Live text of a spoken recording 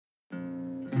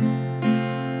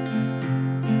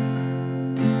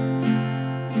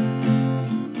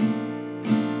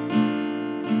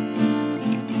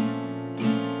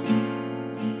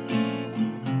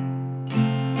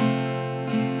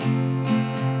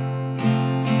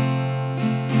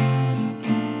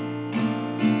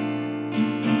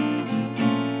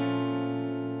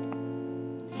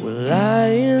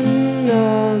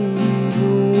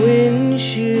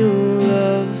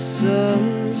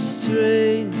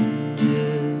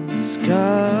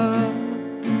up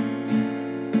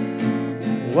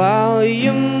while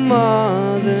your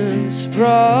mother's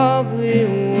probably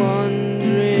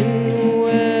wondering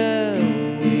where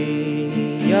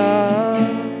we are.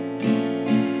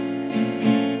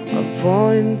 I'll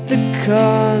point the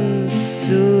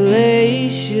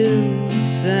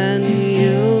constellations and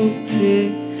you'll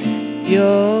pick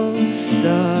your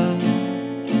star,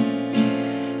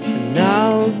 and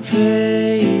I'll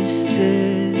paste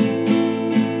it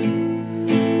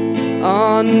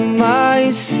on my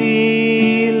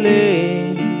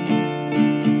ceiling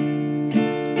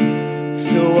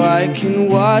so I can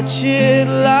watch it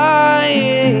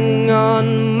lying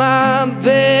on my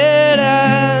bed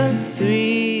at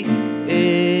 3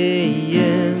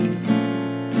 a.m.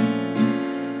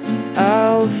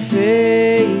 I'll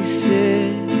face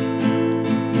it.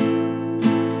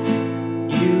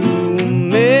 You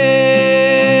make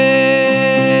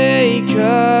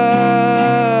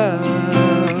a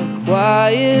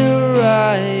quiet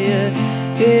riot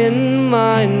in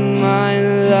my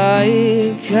mind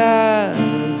like Adderall,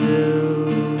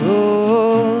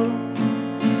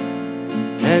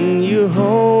 and you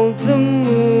hold the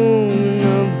moon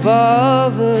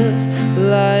above us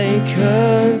like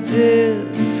a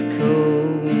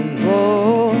disco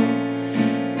ball,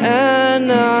 and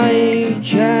I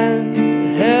can't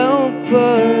help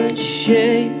but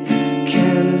shake,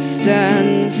 can't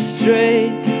stand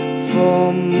straight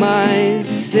for my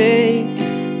sake.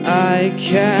 I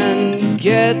can't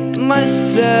get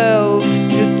myself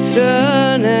to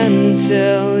turn and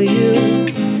tell you.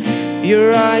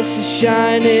 Your eyes are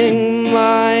shining,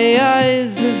 my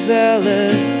eyes are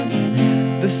zealous.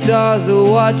 The stars are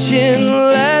watching,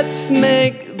 let's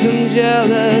make them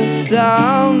jealous.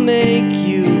 I'll make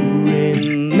you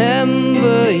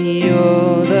remember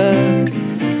you're the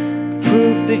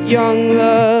proof that young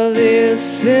love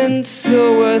isn't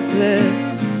so worthless.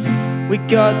 We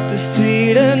got the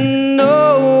street and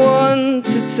no one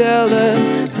to tell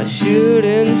us. I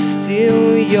shouldn't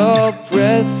steal your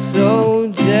breath so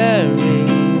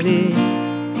daringly.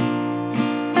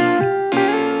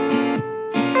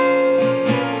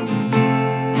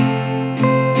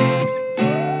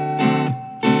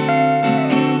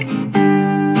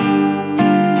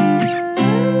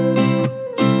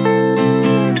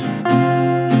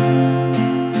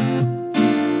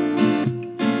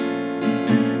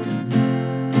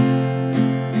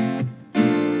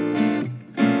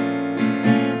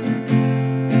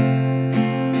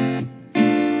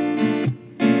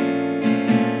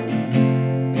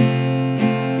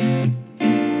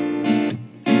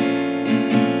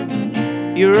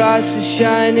 Your eyes are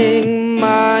shining,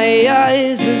 my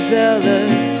eyes are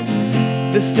zealous.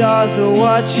 The stars are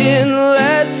watching,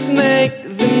 let's make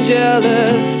them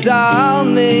jealous. I'll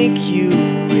make you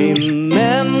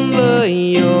remember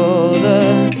you're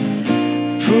the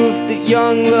proof that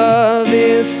young love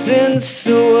isn't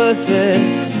so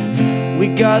worthless. We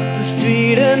got the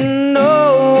street and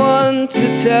no one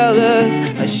to tell us.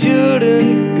 I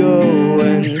shouldn't go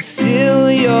and steal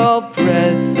your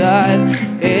breath. I've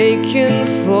aching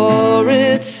for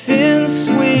it since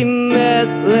we met.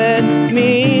 Let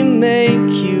me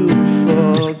make you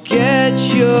forget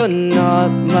you're not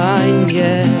mine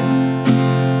yet.